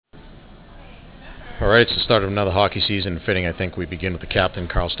All right, it's the start of another hockey season. Fitting, I think we begin with the captain,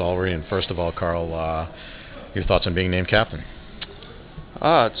 Carl Stollery. And first of all, Carl, your thoughts on being named captain?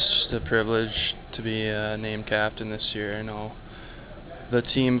 It's just a privilege to be named captain this year. I know the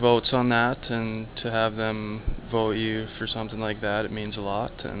team votes on that, and to have them vote you for something like that, it means a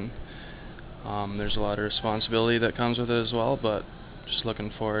lot. And there's a lot of responsibility that comes with it as well. But just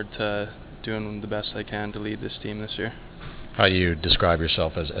looking forward to doing the best I can to lead this team this year. How do you describe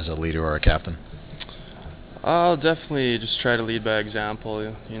yourself as a leader or a captain? I'll definitely just try to lead by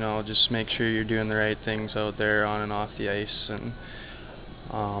example. Just make sure you're doing the right things out there on and off the ice, and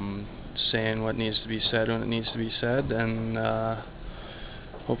saying what needs to be said when it needs to be said, and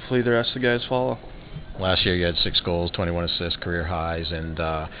hopefully the rest of the guys follow. Last year you had 6 goals, 21 assists, career highs, and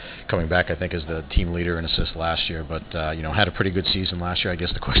coming back I think as the team leader in assists last year. But had a pretty good season last year. I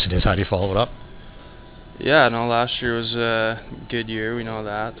guess the question is, how do you follow it up? Yeah, no, last year was a good year, we know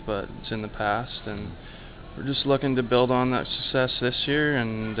that, but it's in the past, and we're just looking to build on that success this year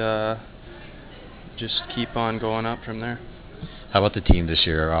and just keep on going up from there. How about the team this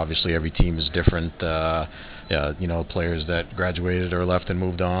year? Obviously, every team is different. Players that graduated or left and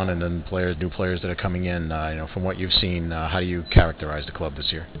moved on, and then new players that are coming in. From what you've seen, how do you characterize the club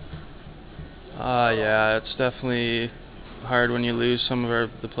this year? Yeah, it's definitely hard when you lose some of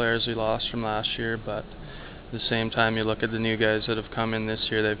the players we lost from last year, but at the same time, you look at the new guys that have come in this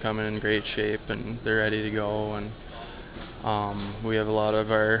year. They've come in great shape and they're ready to go. And we have a lot of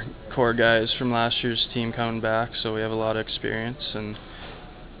our core guys from last year's team coming back, so we have a lot of experience. And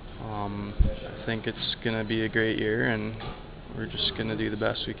I think it's going to be a great year, and we're just going to do the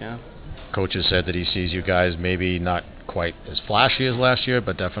best we can. Coach has said that he sees you guys maybe not quite as flashy as last year,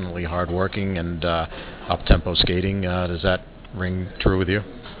 but definitely hardworking and up-tempo skating. Does that ring true with you?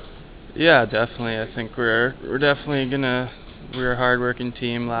 Yeah, definitely. I think we're definitely we're a hard-working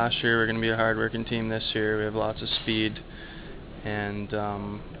team last year. We're gonna be a hard-working team this year. We have lots of speed, and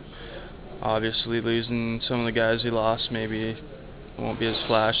obviously losing some of the guys we lost maybe won't be as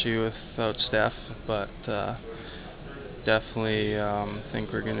flashy without Steph, but definitely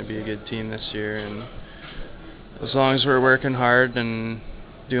think we're gonna be a good team this year. And as long as we're working hard and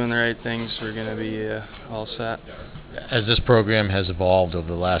doing the right things, we're gonna be all set. As this program has evolved over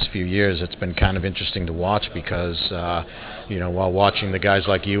the last few years, it's been kind of interesting to watch because, while watching the guys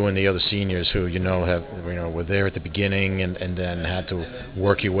like you and the other seniors who were there at the beginning and then had to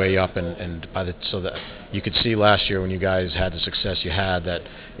work your way up, so that you could see last year when you guys had the success you had that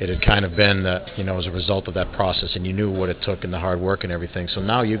it had kind of been as a result of that process, and you knew what it took and the hard work and everything. So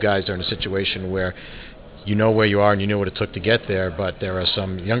now you guys are in a situation where you know where you are and you know what it took to get there, but there are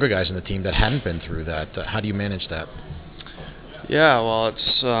some younger guys in the team that hadn't been through that. How do you manage that? Yeah, well,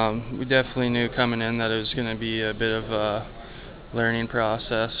 it's we definitely knew coming in that it was going to be a bit of a learning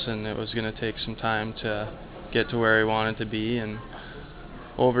process, and it was going to take some time to get to where we wanted to be. And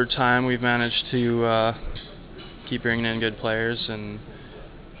over time, we've managed to keep bringing in good players and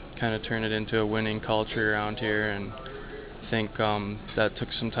kind of turn it into a winning culture around here. And I think that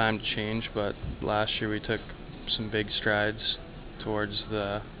took some time to change, but last year we took some big strides towards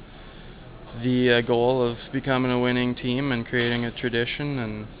the goal of becoming a winning team and creating a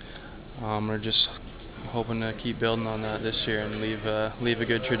tradition, and we're just hoping to keep building on that this year and leave a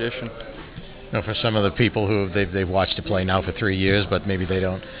good tradition. For some of the people who they've watched you play now for 3 years, but maybe they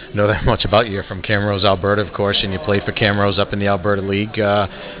don't know that much about you. You're from Camrose, Alberta, of course, and you played for Camrose up in the Alberta League.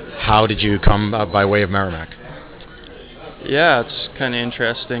 How did you come by way of Merrimack? Yeah, it's kind of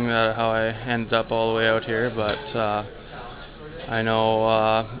interesting how I ended up all the way out here, but I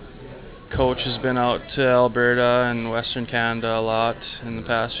know Coach has been out to Alberta and Western Canada a lot in the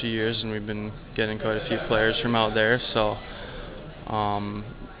past few years, and we've been getting quite a few players from out there. So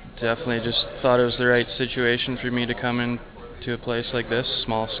definitely just thought it was the right situation for me to come in to a place like this,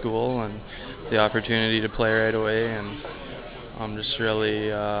 small school, and the opportunity to play right away. And I'm just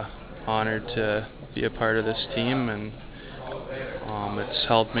really honored to be a part of this team, and it's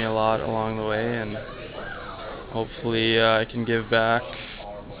helped me a lot along the way, and hopefully I can give back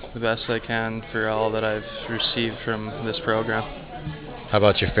the best I can for all that I've received from this program. How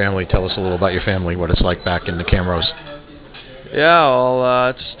about your family? Tell us a little about your family, what it's like back in the Camrose. Yeah, well,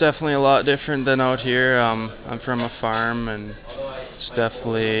 it's definitely a lot different than out here. I'm from a farm, and it's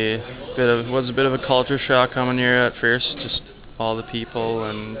definitely was a bit of a culture shock coming here at first, just all the people,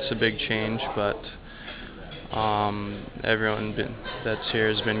 and it's a big change, but everyone that's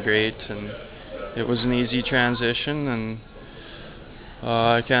here has been great, and it was an easy transition, and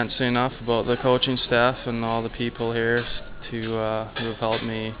I can't say enough about the coaching staff and all the people here who have helped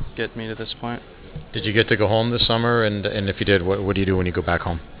me get me to this point. Did you get to go home this summer? And if you did, what do you do when you go back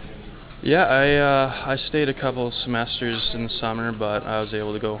home? Yeah, I stayed a couple semesters in the summer, but I was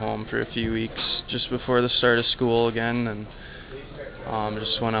able to go home for a few weeks just before the start of school again, and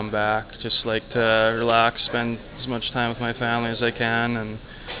just when I'm back, just like to relax, spend as much time with my family as I can, and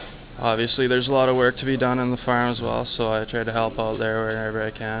obviously there's a lot of work to be done on the farm as well, so I try to help out there wherever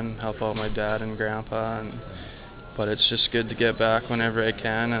I can, help out my dad and grandpa, but it's just good to get back whenever I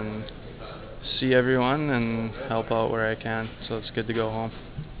can and see everyone and help out where I can, so it's good to go home.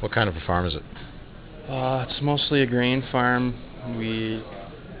 What kind of a farm is it? It's mostly a grain farm.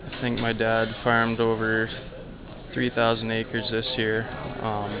 I think my dad farmed over 3,000 acres this year.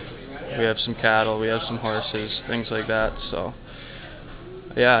 We have some cattle, we have some horses, things like that. So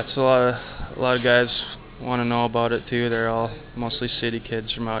yeah, it's a lot of guys want to know about it too. They're all mostly city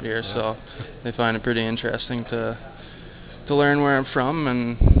kids from out here, so they find it pretty interesting to learn where I'm from,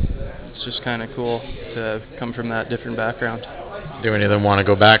 and it's just kind of cool to come from that different background. Do any of them want to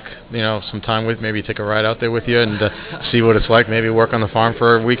go back, sometime with, maybe take a ride out there with you and see what it's like, maybe work on the farm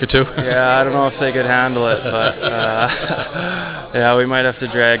for a week or two? Yeah, I don't know if they could handle it, but yeah, we might have to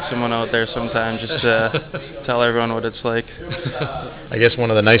drag someone out there sometime just to tell everyone what it's like. I guess one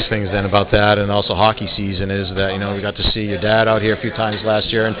of the nice things then about that, and also hockey season, is that we got to see your dad out here a few times last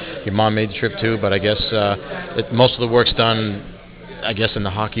year, and your mom made the trip too. But I guess most of the work's done, I guess, in the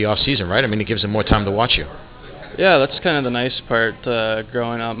hockey off season, right? I mean, it gives them more time to watch you. Yeah, that's kind of the nice part.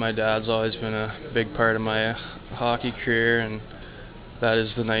 Growing up, my dad's always been a big part of my hockey career, and that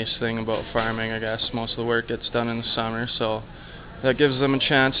is the nice thing about farming. I guess most of the work gets done in the summer, so that gives them a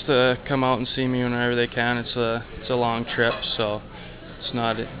chance to come out and see me whenever they can. It's a long trip, so it's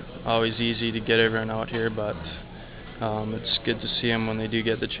not always easy to get everyone out here, but it's good to see them when they do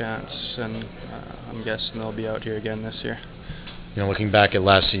get the chance, and I'm guessing they'll be out here again this year. Looking back at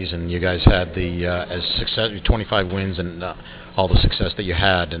last season, you guys had the as success, 25 wins, and all the success that you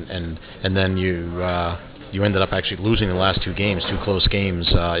had, and then you ended up actually losing the last two games, two close games.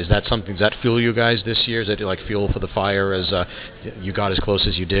 Is that something? Does that fuel you guys this year? Is that like fuel for the fire as you got as close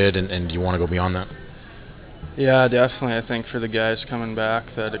as you did, and you want to go beyond that? Yeah, definitely. I think for the guys coming back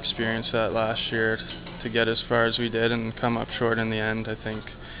that experienced that last year to get as far as we did and come up short in the end, I think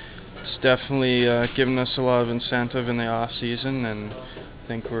it's definitely given us a lot of incentive in the off season, and I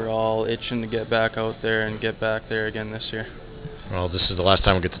think we're all itching to get back out there and get back there again this year. Well, this is the last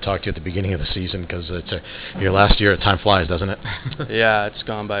time we get to talk to you at the beginning of the season, because it's your last year. Time flies, doesn't it? Yeah, it's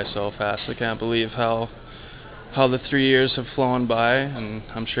gone by so fast. I can't believe how the 3 years have flown by, and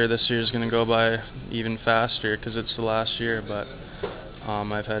I'm sure this year is going to go by even faster because it's the last year. But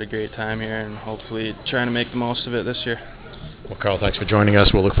I've had a great time here, and hopefully trying to make the most of it this year. Well, Carl, thanks for joining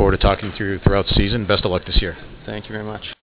us. We'll look forward to talking throughout the season. Best of luck this year. Thank you very much.